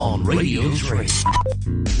on Radio 3.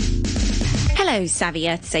 Hello, Savvy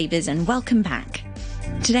Earth Savers, and welcome back.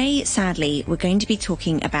 Today, sadly, we're going to be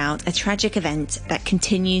talking about a tragic event that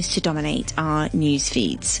continues to dominate our news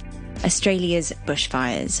feeds: Australia's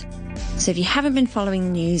bushfires. So if you haven't been following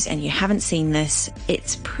the news and you haven't seen this,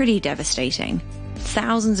 it's pretty devastating.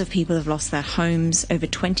 Thousands of people have lost their homes, over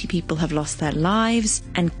 20 people have lost their lives,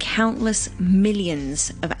 and countless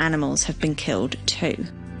millions of animals have been killed too.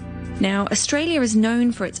 Now, Australia is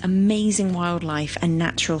known for its amazing wildlife and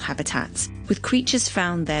natural habitats, with creatures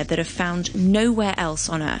found there that are found nowhere else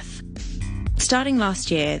on Earth. Starting last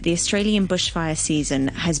year, the Australian bushfire season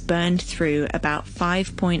has burned through about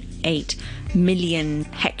 5.8 million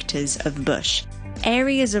hectares of bush,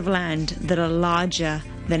 areas of land that are larger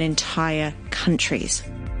than entire countries.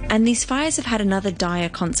 And these fires have had another dire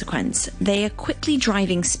consequence. They are quickly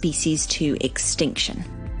driving species to extinction.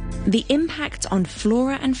 The impact on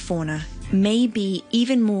flora and fauna may be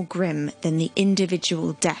even more grim than the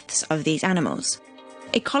individual deaths of these animals.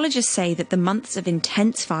 Ecologists say that the months of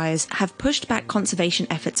intense fires have pushed back conservation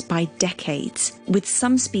efforts by decades, with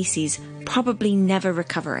some species probably never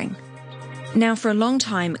recovering. Now, for a long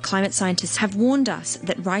time, climate scientists have warned us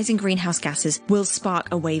that rising greenhouse gases will spark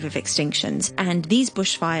a wave of extinctions, and these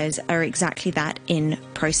bushfires are exactly that in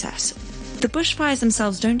process. The bushfires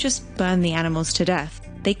themselves don't just burn the animals to death,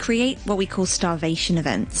 they create what we call starvation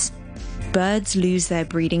events. Birds lose their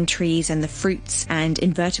breeding trees and the fruits and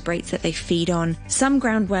invertebrates that they feed on. Some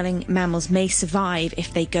ground-dwelling mammals may survive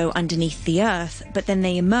if they go underneath the earth, but then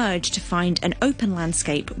they emerge to find an open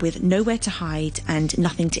landscape with nowhere to hide and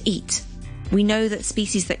nothing to eat. We know that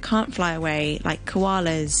species that can't fly away, like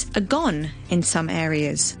koalas, are gone in some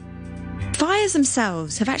areas. Fires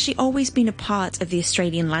themselves have actually always been a part of the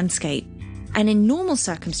Australian landscape. And in normal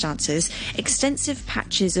circumstances, extensive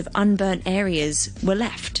patches of unburnt areas were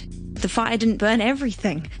left. The fire didn't burn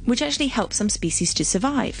everything, which actually helped some species to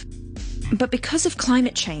survive. But because of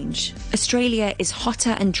climate change, Australia is hotter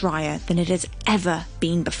and drier than it has ever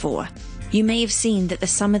been before. You may have seen that the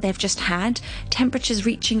summer they've just had, temperatures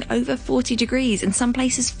reaching over 40 degrees, in some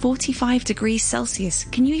places 45 degrees Celsius.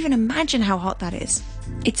 Can you even imagine how hot that is?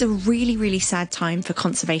 It's a really, really sad time for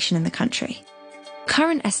conservation in the country.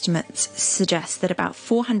 Current estimates suggest that about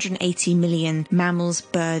 480 million mammals,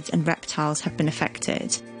 birds and reptiles have been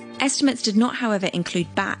affected. Estimates did not, however,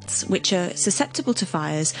 include bats, which are susceptible to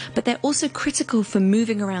fires, but they're also critical for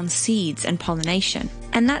moving around seeds and pollination.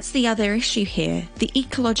 And that's the other issue here, the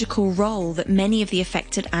ecological role that many of the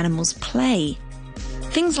affected animals play.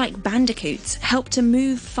 Things like bandicoots help to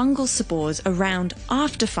move fungal spores around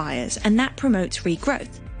after fires, and that promotes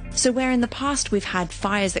regrowth. So where in the past we've had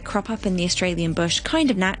fires that crop up in the Australian bush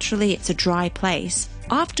kind of naturally, it's a dry place,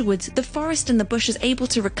 afterwards the forest and the bush is able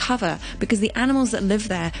to recover because the animals that live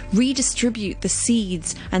there redistribute the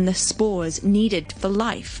seeds and the spores needed for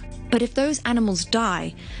life. But if those animals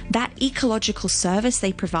die, that ecological service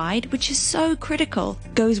they provide, which is so critical,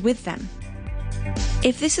 goes with them.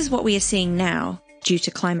 If this is what we are seeing now, due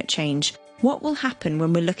to climate change, what will happen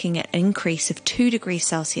when we're looking at an increase of 2 degrees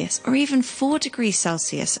Celsius or even 4 degrees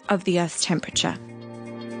Celsius of the Earth's temperature?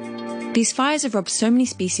 These fires have robbed so many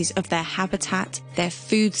species of their habitat, their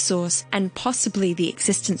food source, and possibly the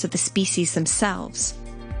existence of the species themselves.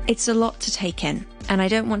 It's a lot to take in, and I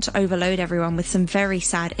don't want to overload everyone with some very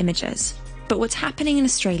sad images. But what's happening in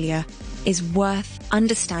Australia is worth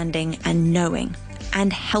understanding and knowing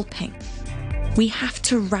and helping. We have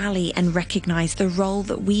to rally and recognise the role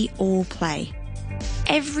that we all play.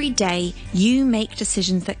 Every day, you make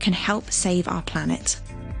decisions that can help save our planet.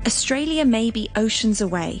 Australia may be oceans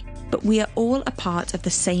away, but we are all a part of the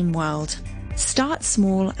same world. Start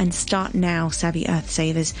small and start now, Savvy Earth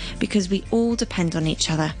Savers, because we all depend on each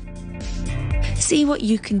other. See what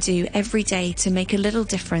you can do every day to make a little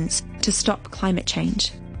difference to stop climate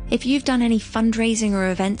change. If you've done any fundraising or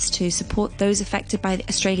events to support those affected by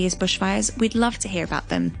Australia's bushfires, we'd love to hear about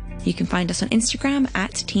them. You can find us on Instagram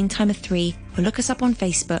at TeenTimer3 or look us up on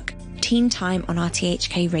Facebook, Teen Time on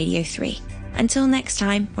RTHK Radio 3. Until next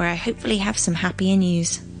time, where I hopefully have some happier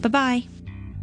news. Bye-bye.